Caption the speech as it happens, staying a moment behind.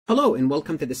Hello and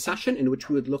welcome to the session in which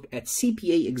we would look at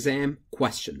CPA exam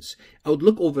questions. I would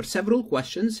look over several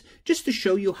questions just to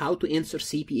show you how to answer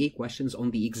CPA questions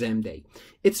on the exam day.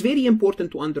 It's very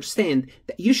important to understand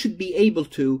that you should be able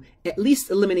to at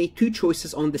least eliminate two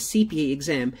choices on the CPA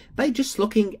exam by just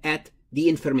looking at the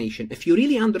information. If you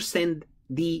really understand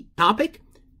the topic,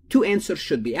 two answers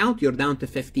should be out. You're down to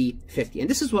 50-50. And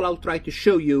this is what I'll try to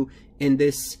show you in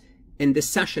this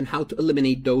session, how to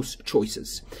eliminate those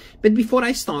choices. But before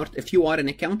I start, if you are an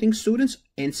accounting student,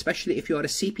 and especially if you are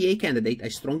a CPA candidate, I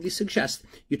strongly suggest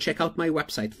you check out my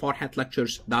website,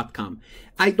 farhatlectures.com.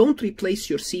 I don't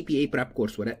replace your CPA prep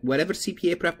course. Whatever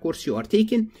CPA prep course you are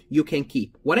taking, you can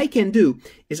keep. What I can do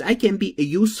is I can be a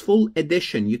useful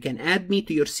addition. You can add me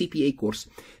to your CPA course.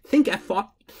 Think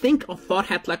of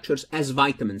Farhat Lectures as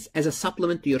vitamins, as a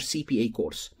supplement to your CPA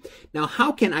course. Now,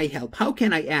 how can I help? How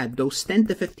can I add those 10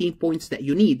 to 15 points that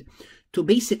you need to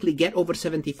basically get over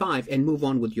 75 and move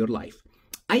on with your life?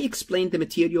 I explain the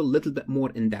material a little bit more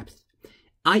in depth.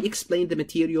 I explain the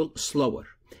material slower.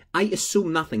 I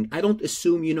assume nothing. I don't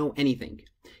assume you know anything.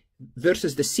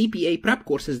 Versus the CPA prep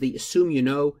courses, they assume you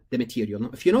know the material.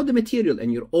 Now, if you know the material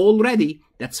and you're all ready,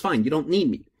 that's fine. You don't need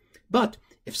me. But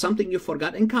if something you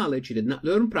forgot in college, you did not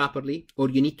learn properly, or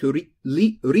you need to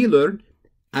relearn,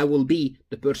 I will be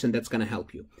the person that's going to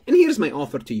help you. And here's my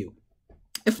offer to you.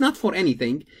 If not for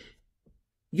anything,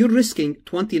 you're risking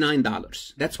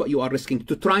 $29. That's what you are risking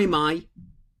to try my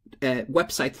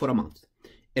website for a month.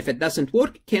 If it doesn't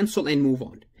work, cancel and move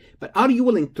on. But are you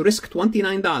willing to risk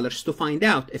 $29 to find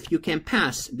out if you can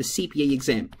pass the CPA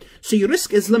exam? So your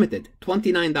risk is limited,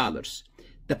 $29.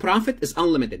 The profit is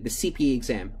unlimited, the CPA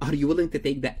exam. Are you willing to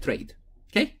take that trade?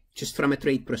 Okay, just from a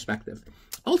trade perspective.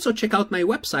 Also, check out my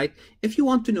website if you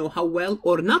want to know how well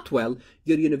or not well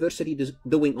your university is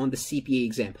doing on the CPA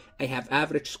exam. I have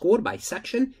average score by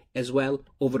section as well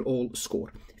overall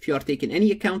score. If you are taking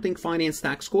any accounting, finance,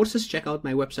 tax courses, check out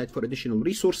my website for additional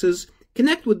resources.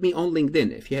 Connect with me on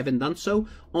LinkedIn. If you haven't done so,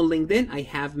 on LinkedIn, I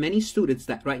have many students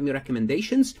that write me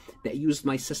recommendations that used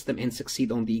my system and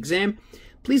succeed on the exam.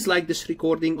 Please like this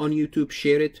recording on YouTube,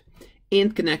 share it,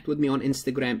 and connect with me on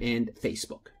Instagram and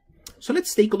Facebook. So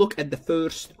let's take a look at the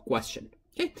first question.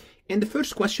 Okay, and the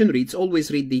first question reads,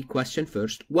 always read the question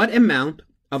first. What amount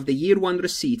of the year one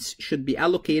receipts should be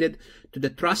allocated to the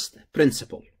trust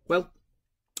principal? Well,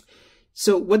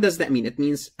 so what does that mean? It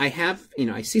means I have,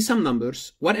 I see some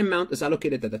numbers. What amount is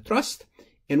allocated to the trust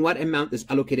and what amount is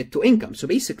allocated to income? So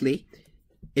basically,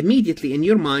 immediately in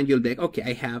your mind, you'll be like, okay,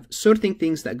 I have certain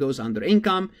things that goes under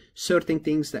income, certain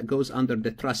things that goes under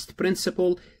the trust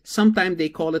principal. Sometimes they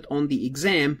call it on the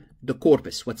exam, the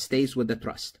corpus, what stays with the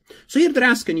trust. So here they're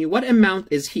asking you, what amount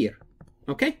is here?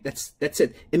 Okay, that's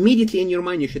it. Immediately in your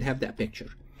mind, you should have that picture.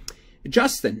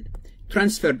 Justin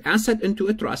transferred asset into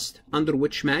a trust under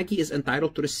which Maggie is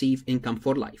entitled to receive income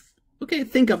for life. Okay,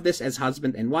 think of this as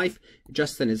husband and wife.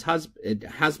 Justin is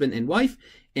husband and wife,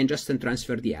 and Justin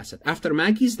transferred the asset. After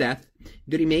Maggie's death,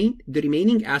 the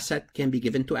remaining asset can be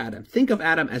given to Adam. Think of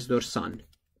Adam as their son.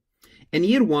 In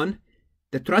year one,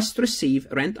 the trust receive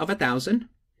rent of $1,000,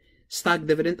 stock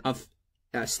dividend of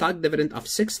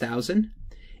 $6,000,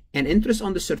 and interest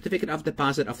on the certificate of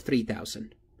deposit of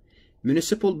 $3,000,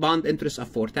 municipal bond interest of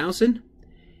 $4,000,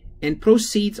 and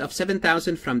proceeds of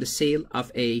 $7,000 from the sale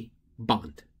of a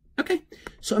bond. Okay,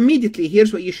 so immediately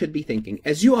here's what you should be thinking.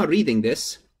 As you are reading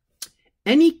this,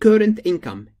 any current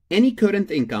income means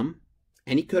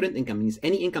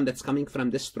any income that's coming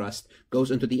from this trust goes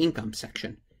into the income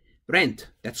section. Rent,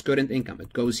 that's current income,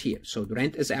 it goes here. So the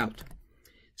rent is out.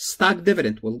 Stock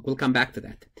dividend, we'll come back to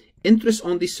that. Interest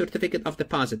on the certificate of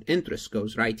deposit, interest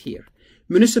goes right here.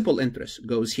 Municipal interest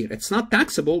goes here. It's not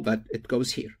taxable, but it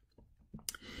goes here.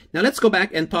 Now let's go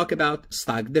back and talk about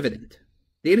stock dividend.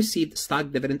 They received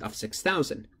stock dividend of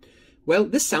 $6,000. Well,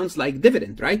 this sounds like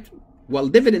dividend, right? Well,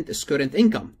 dividend is current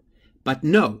income. But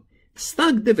no,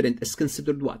 stock dividend is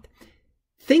considered what?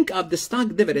 Think of the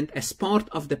stock dividend as part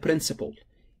of the principal.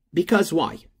 Because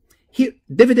why? Here,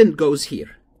 dividend goes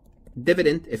here.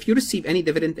 Dividend, if you receive any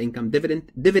dividend income,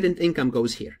 dividend income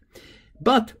goes here.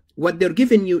 But what they're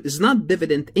giving you is not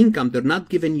dividend income. They're not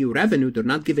giving you revenue. They're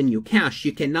not giving you cash.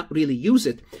 You cannot really use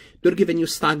it. They're giving you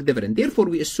stock dividend. Therefore,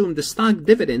 we assume the stock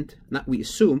dividend,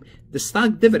 the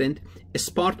stock dividend is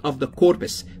part of the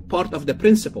corpus, part of the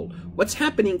principal. What's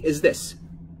happening is this.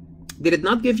 They did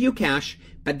not give you cash,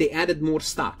 but they added more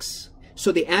stocks.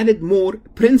 So they added more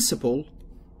principal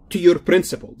to your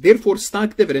principal. Therefore,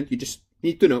 stock dividend, you just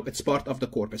need to know it's part of the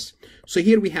corpus. So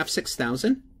here we have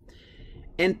 $6,000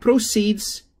 and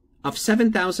proceeds of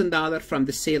 $7,000 from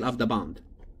the sale of the bond.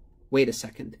 Wait a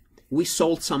second. We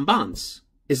sold some bonds.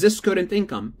 Is this current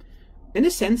income? In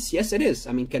a sense, yes, it is.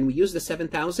 I mean, can we use the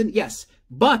 7,000? Yes.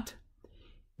 But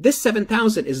this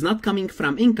 7,000 is not coming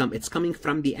from income. It's coming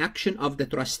from the action of the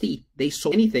trustee. They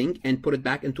sold anything and put it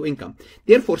back into income.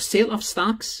 Therefore, sale of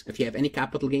stocks, if you have any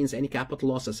capital gains, any capital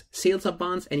losses, sales of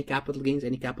bonds, any capital gains,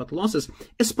 any capital losses,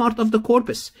 is part of the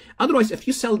corpus. Otherwise, if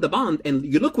you sell the bond and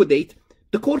you liquidate,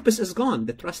 the corpus is gone.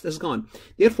 The trust is gone.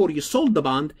 Therefore, you sold the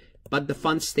bond, but the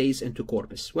fund stays into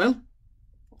corpus. Well,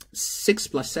 6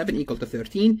 plus 7 equal to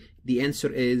 13. The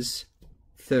answer is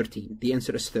 13. The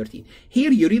answer is 13.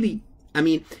 Here, you really... I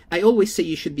mean, I always say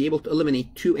you should be able to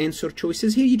eliminate 2 answer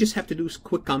choices. Here, you just have to do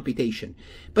quick computation.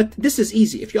 But this is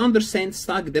easy. If you understand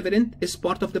stock dividend is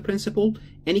part of the principal,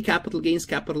 any capital gains,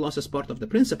 capital loss is part of the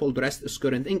principal, the rest is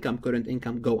current income. Current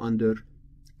income go under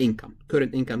income.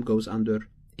 Current income goes under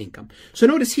income. So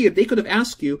notice here, they could have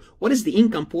asked you, what is the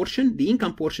income portion? The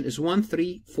income portion is 1,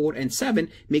 3, 4, and 7.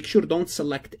 Make sure don't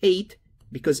select 8,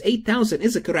 because 8,000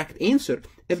 is a correct answer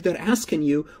if they're asking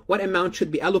you what amount should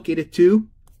be allocated to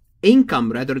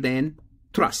income rather than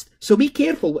trust. So be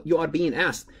careful what you are being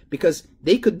asked, because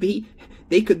you could be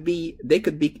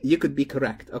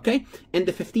correct. Okay. And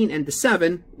the 15 and the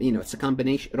 7, you know, it's a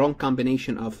combination, wrong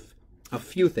combination of a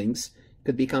few things.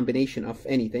 Could be combination of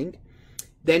anything.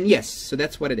 Then yes, so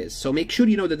that's what it is. So make sure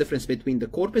you know the difference between the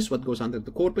corpus, what goes under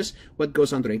the corpus, what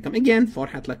goes under income. Again,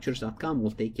 farhatlectures.com will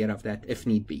take care of that if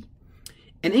need be.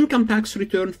 An income tax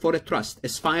return for a trust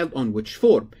is filed on which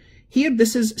form? Here,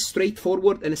 this is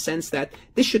straightforward in a sense that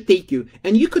this should take you,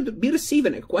 and you could be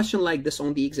receiving a question like this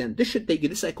on the exam. This should take you,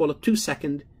 this I call a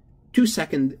 2-second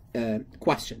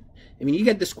question. I mean, you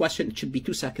get this question, it should be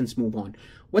 2 seconds, move on.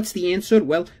 What's the answer?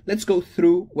 Well, let's go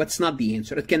through what's not the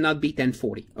answer. It cannot be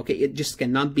 1040. Okay, it just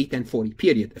cannot be 1040,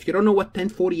 period. If you don't know what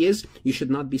 1040 is, you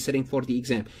should not be sitting for the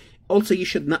exam. Also, you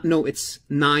should not know it's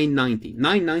 990.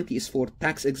 990 is for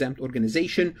tax-exempt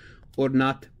organization or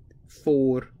not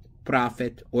for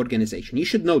profit organization. You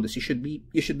should know this. You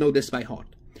should know this by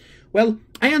heart. Well,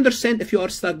 I understand if you are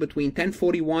stuck between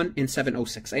 1041 and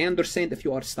 706. I understand if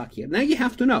you are stuck here. Now you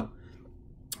have to know.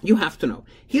 You have to know.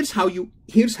 Here's how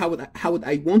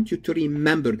I want you to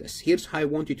remember this. Here's how I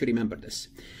want you to remember this.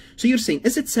 So you're saying,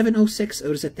 is it 706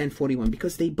 or is it 1041?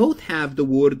 Because they both have the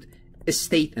word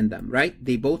estate in them, right?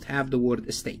 They both have the word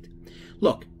estate.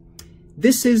 Look,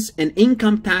 this is an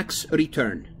income tax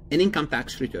return. An income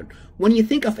tax return. When you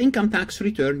think of income tax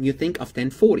return, you think of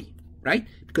 1040, right?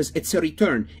 Because it's a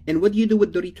return. And what do you do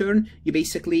with the return? You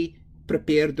basically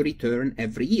prepare the return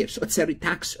every year. So it's a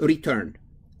tax return,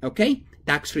 okay?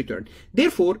 Tax return.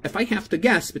 Therefore, if I have to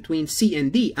guess between C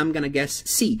and D, I'm going to guess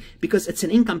C because it's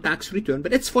an income tax return,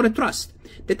 but it's for a trust.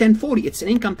 The 1040, it's an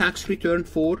income tax return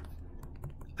for,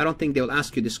 I don't think they'll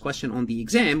ask you this question on the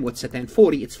exam. What's a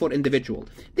 1040? It's for individual.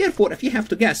 Therefore, if you have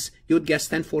to guess, you would guess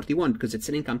 1041 because it's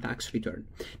an income tax return.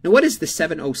 Now, what is the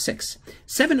 706?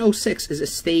 706 is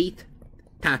estate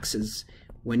taxes.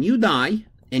 When you die,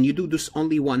 and you do this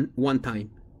only one time.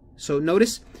 So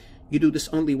notice, you do this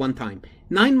only one time.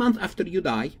 9 months after you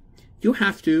die, you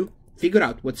have to figure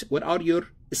out what are your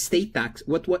estate tax,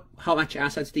 how much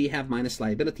assets do you have minus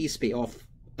liabilities, pay off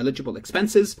eligible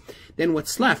expenses. Then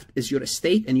what's left is your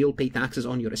estate, and you'll pay taxes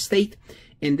on your estate.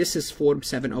 And this is Form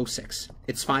 706.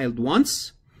 It's filed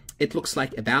once. It looks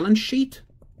like a balance sheet.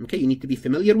 Okay, you need to be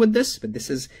familiar with this, but this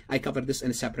is, I covered this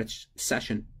in a separate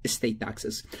session, estate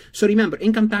taxes. So remember,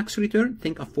 income tax return,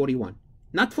 think of 41.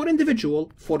 Not for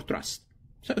individual, for trust.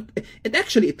 So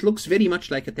it looks very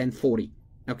much like a 1040.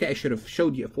 Okay, I should have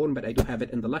showed you a form, but I do have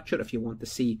it in the lecture if you want to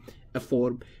see a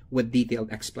form with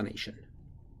detailed explanation.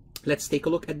 Let's take a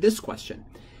look at this question.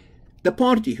 The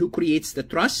party who creates the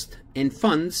trust and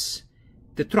funds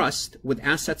the trust with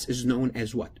assets is known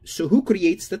as what? So who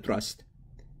creates the trust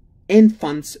and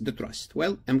funds the trust?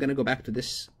 Well, I'm going to go back to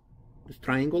this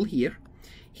triangle here.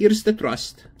 Here's the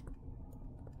trust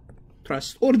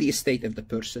or the estate of the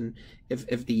person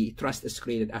if the trust is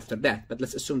created after that. But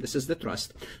let's assume this is the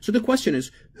trust. So the question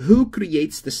is, who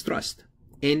creates this trust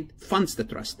and funds the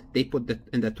trust? They put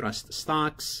in the trust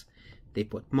stocks, they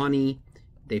put money,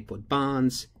 they put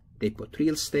bonds, they put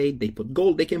real estate, they put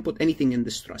gold, they can put anything in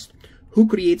this trust. Who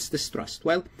creates this trust?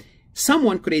 Well,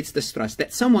 someone creates this trust.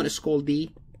 That someone is called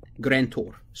the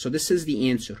grantor. So this is the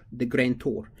answer, the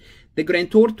grantor. The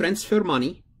grantor transfer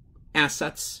money,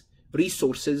 assets,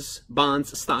 resources,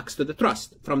 bonds, stocks to the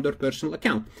trust from their personal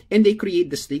account, and they create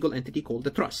this legal entity called the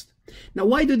trust. Now,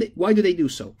 why do they do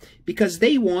so? Because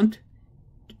they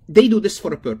do this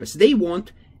for a purpose. They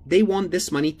want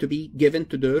this money to be given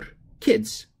to their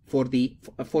kids for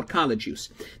college use.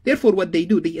 Therefore, what they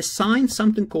do, they assign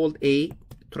something called a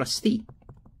trustee,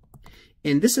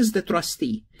 and this is the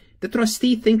trustee. The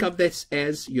trustee, think of this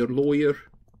as your lawyer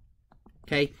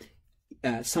okay?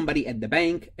 Somebody at the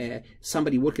bank,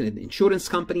 somebody working at the insurance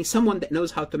company, someone that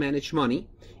knows how to manage money,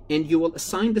 and you will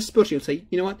assign this person. You'll say,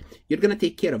 you know what, you're going to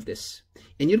take care of this,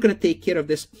 and you're going to take care of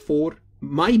this for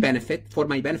my benefit,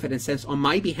 in a sense, on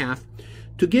my behalf,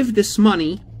 to give this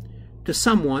money to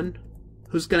someone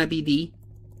who's going to be the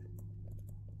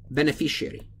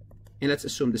beneficiary. And let's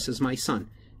assume this is my son.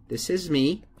 This is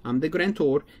me. I'm the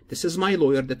grantor. This is my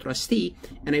lawyer, the trustee,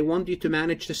 and I want you to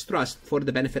manage this trust for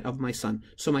the benefit of my son.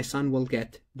 So my son will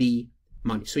get the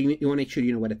money. So you want to make sure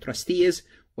you know what a trustee is.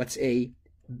 What's a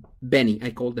Benny? I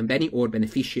call them Benny, or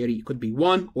beneficiary. It could be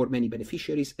one or many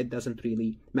beneficiaries. It doesn't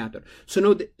really matter. So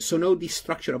know the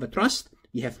structure of a trust.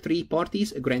 You have three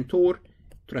parties: a grantor,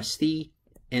 trustee,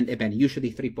 and a Benny.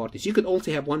 Usually three parties. You could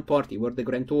also have one party where the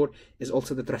grantor is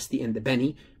also the trustee and the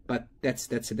Benny, but that's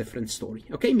a different story.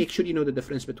 Okay, make sure you know the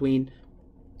difference between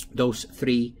those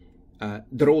three,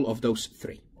 the role of those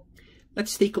three.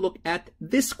 Let's take a look at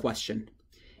this question.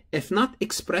 If not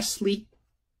expressly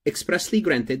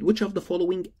granted, which of the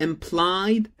following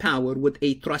implied power would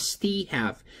a trustee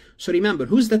have? So remember,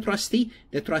 who's the trustee?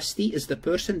 The trustee is the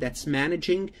person that's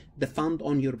managing the fund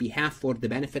on your behalf for the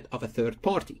benefit of a third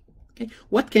party. Okay,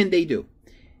 what can they do?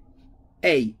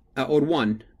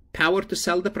 One, power to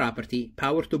sell the property,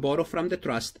 power to borrow from the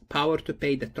trust, power to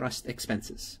pay the trust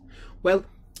expenses. Well,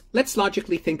 let's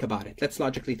logically think about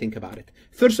it.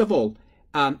 First of all,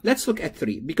 let's look at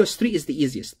 3, because 3 is the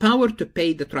easiest. Power to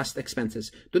pay the trust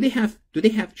expenses. Should they have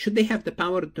the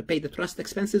power to pay the trust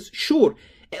expenses? Sure.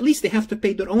 At least they have to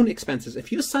pay their own expenses.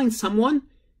 If you assign someone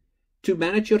to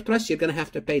manage your trust, you're going to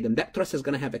have to pay them. That trust is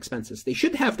going to have expenses. They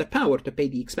should have the power to pay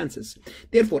the expenses.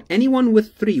 Therefore, anyone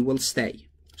with 3 will stay.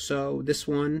 So this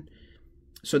one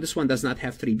does not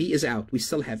have 3. B is out. We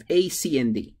still have A, C,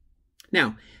 and D.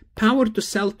 Now, power to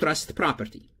sell trust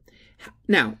property.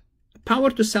 Now, power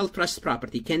to sell trust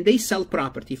property. Can they sell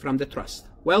property from the trust?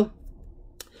 Well,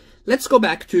 let's go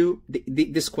back to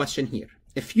this question here.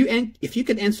 If you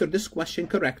can answer this question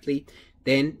correctly,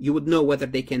 then you would know whether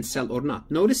they can sell or not.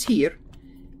 Notice here,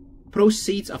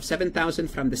 proceeds of $7,000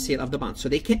 from the sale of the bond. So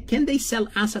can they sell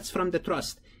assets from the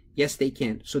trust? Yes, they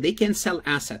can. So they can sell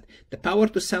asset. The power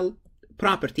to sell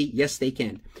property, yes, they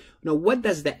can. Now, what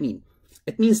does that mean?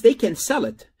 It means they can sell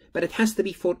it, but it has to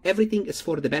be for everything is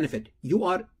for the benefit. You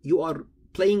are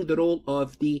playing the role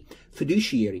of the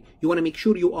fiduciary. You want to make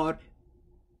sure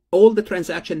all the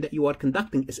transaction that you are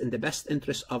conducting is in the best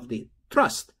interest of the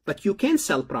trust. But you can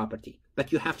sell property,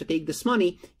 but you have to take this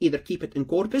money, either keep it in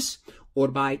corpus or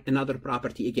buy another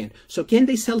property again. So can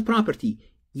they sell property?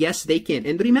 Yes, they can.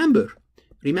 And remember,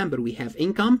 we have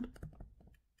income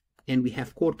and we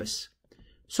have corpus.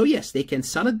 So yes, they can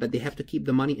sell it, but they have to keep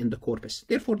the money in the corpus.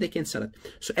 Therefore, they can sell it.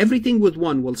 So everything with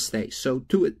 1 will stay. So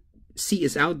C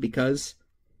is out because,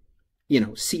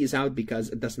 C is out because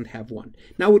it doesn't have 1.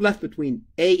 Now we're left between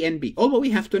A and B. All what we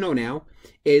have to know now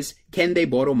is, can they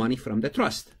borrow money from the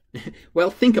trust? Well,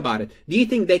 think about it. Do you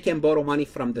think they can borrow money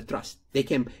from the trust?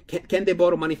 Can they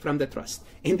borrow money from the trust?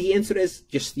 And the answer is,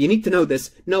 you need to know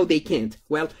this. No, they can't.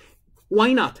 Well,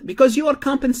 why not? Because you are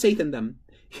compensating them.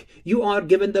 You are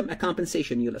giving them a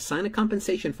compensation. You'll assign a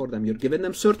compensation for them. You're giving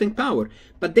them certain power,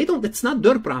 but it's not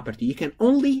their property. You can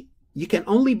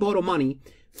only borrow money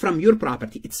from your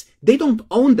property. They don't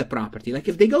own the property. Like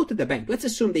if they go to the bank, let's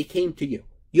assume they came to you.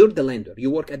 You're the lender.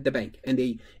 You work at the bank, and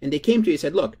they came to you and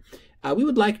said, look, we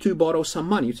would like to borrow some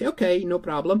money. You say, okay, no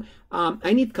problem.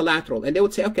 I need collateral. And they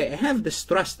would say, okay, I have this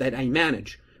trust that I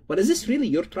manage. But is this really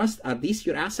your trust? Are these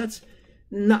your assets?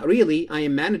 Not really. I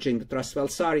am managing the trust. Well,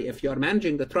 sorry, if you're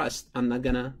managing the trust, I'm not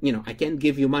gonna, I can't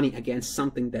give you money against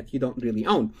something that you don't really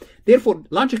own. Therefore,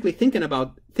 logically thinking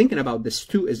about this,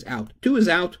 2 is out. 2 is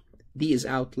out, D is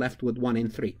out, left with 1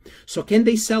 and 3. So can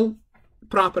they sell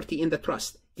property in the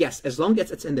trust? Yes, as long as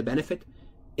it's in the benefit,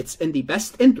 it's in the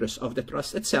best interest of the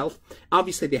trust itself.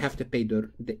 Obviously, they have to pay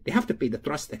the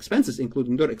trust expenses,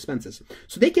 including their expenses.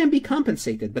 So they can be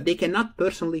compensated, but they cannot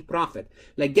personally profit.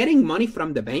 Like getting money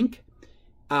from the bank,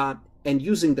 and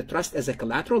using the trust as a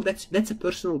collateral, that's a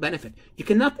personal benefit. You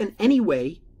cannot in any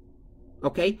way,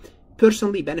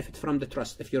 personally benefit from the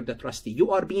trust if you're the trustee.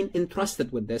 You are being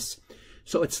entrusted with this,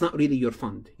 so it's not really your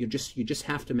fund. You just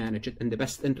have to manage it in the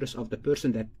best interest of the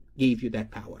person that gave you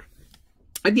that power.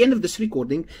 At the end of this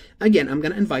recording, again, I'm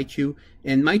going to invite you,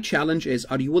 and my challenge is,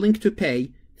 are you willing to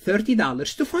pay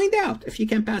 $30 to find out if you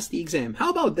can pass the exam? How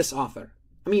about this offer?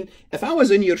 I mean, if I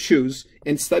was in your shoes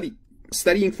and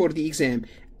studying for the exam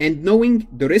and knowing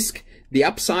the risk, the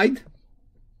upside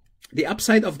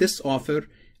of this offer,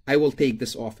 I will take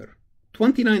this offer.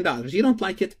 $29. You don't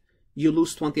like it, you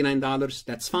lose $29.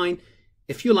 That's fine.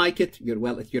 If you like it, you're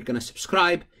going to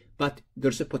subscribe. but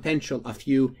there's a potential of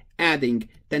you adding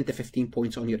 10 to 15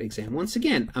 points on your exam. Once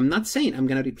again, I'm not saying I'm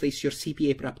going to replace your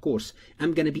CPA prep course.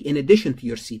 I'm going to be in addition to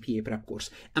your CPA prep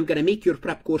course. I'm going to make your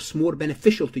prep course more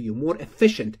beneficial to you, more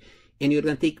efficient, and you're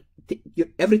going to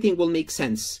everything will make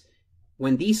sense.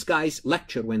 When these guys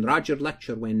lecture, when Roger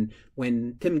lecture, when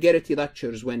Tim Garrity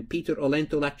lectures, when Peter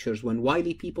Olento lectures, when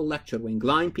Wiley people lecture, when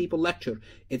Glein people lecture,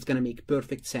 it's going to make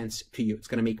perfect sense to you. It's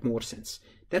going to make more sense.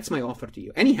 That's my offer to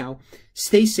you. Anyhow,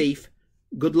 stay safe,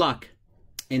 good luck,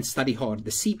 and study hard. The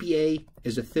CPA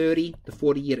is a 30 to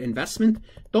 40-year investment.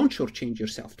 Don't shortchange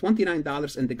yourself.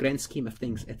 $29 in the grand scheme of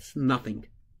things, it's nothing.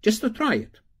 Just to try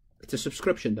it. It's a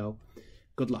subscription, though.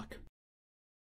 Good luck.